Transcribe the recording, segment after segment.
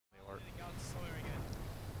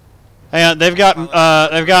Hang on, they've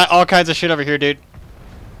got all kinds of shit over here, dude.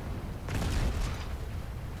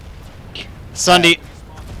 Sunday.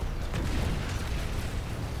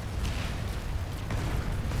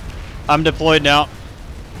 I'm deployed now.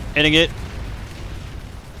 Hitting it.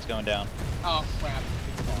 It's going down. Oh crap!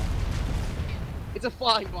 It's a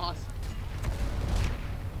flying boss.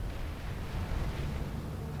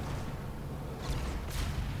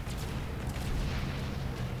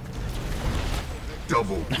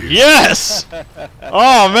 Double kill. Yes!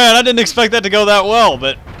 Oh man, I didn't expect that to go that well,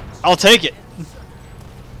 but I'll take it.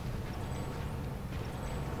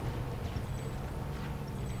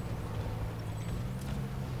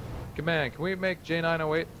 Command, can we make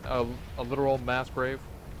J908 a literal mass grave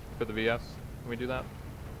for the VS? Can we do that?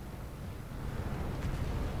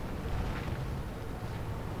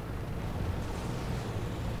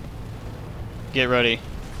 Get ready.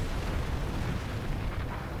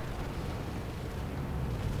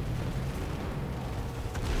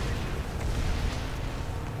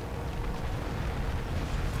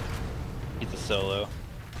 He's a solo.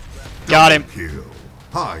 Got him. Kill.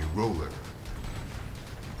 High roller.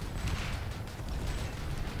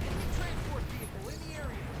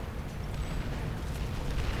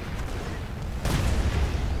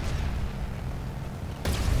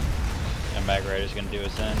 And Mag Rider's gonna do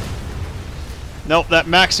us in. Nope, that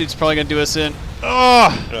max suit's probably gonna do us in.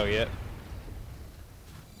 Oh! Oh, yeah.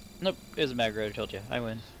 Nope, it was a Mag Rider, told you. I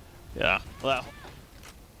win. Yeah. Well.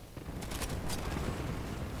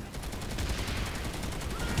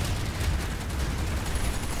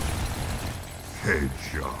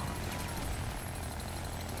 Headshot.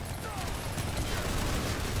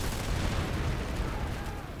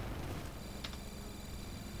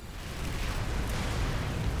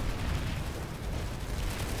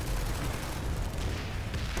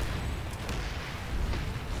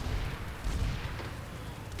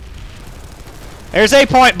 There's A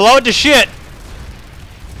point. Blow it to shit.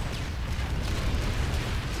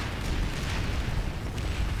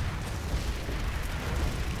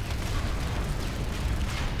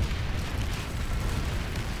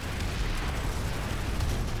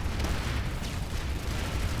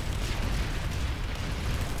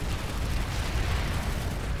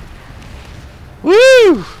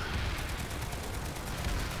 Woo!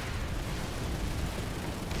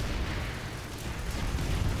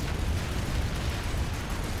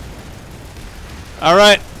 All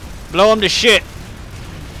right, blow him to shit.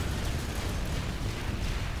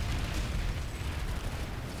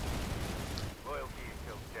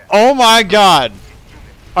 Oh my God.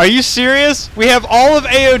 Are you serious? We have all of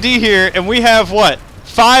AOD here and we have what?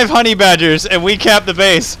 5 HoneyBadgers and we cap the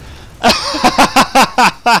base.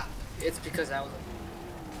 It's because I was.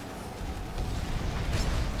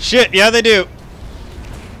 Shit, yeah they do.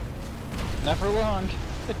 Not for long.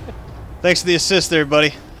 Thanks for the assist there,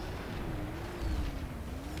 buddy.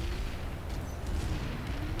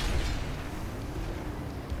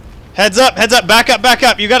 Heads up, back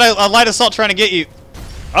up. You got a light assault trying to get you.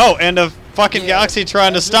 Oh, and a fucking galaxy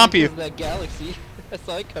trying to stomp you. That galaxy. I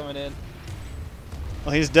saw it coming in.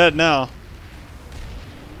 Well, he's dead now.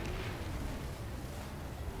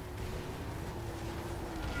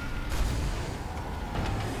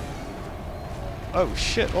 Oh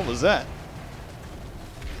shit, what was that?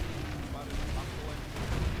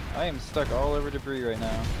 I am stuck all over debris right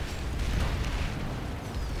now.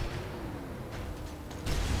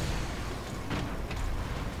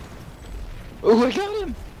 Oh, I got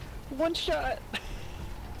him! One shot!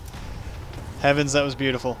 Heavens, that was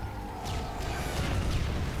beautiful.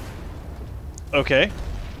 Okay.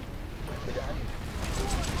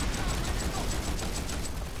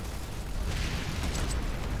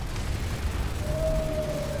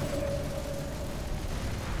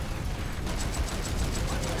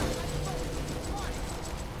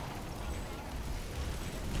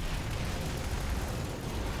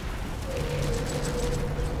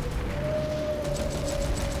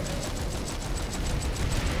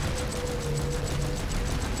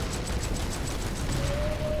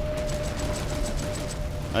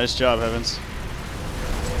 Nice job, Heavens.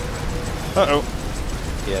 Uh-oh.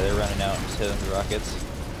 Yeah, they're running out and just hitting the rockets.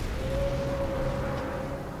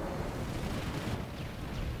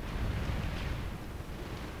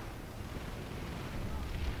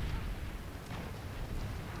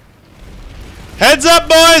 Heads up,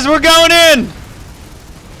 boys! We're going in!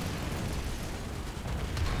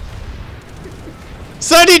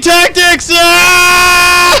 Sunday tactics!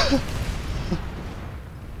 Ah!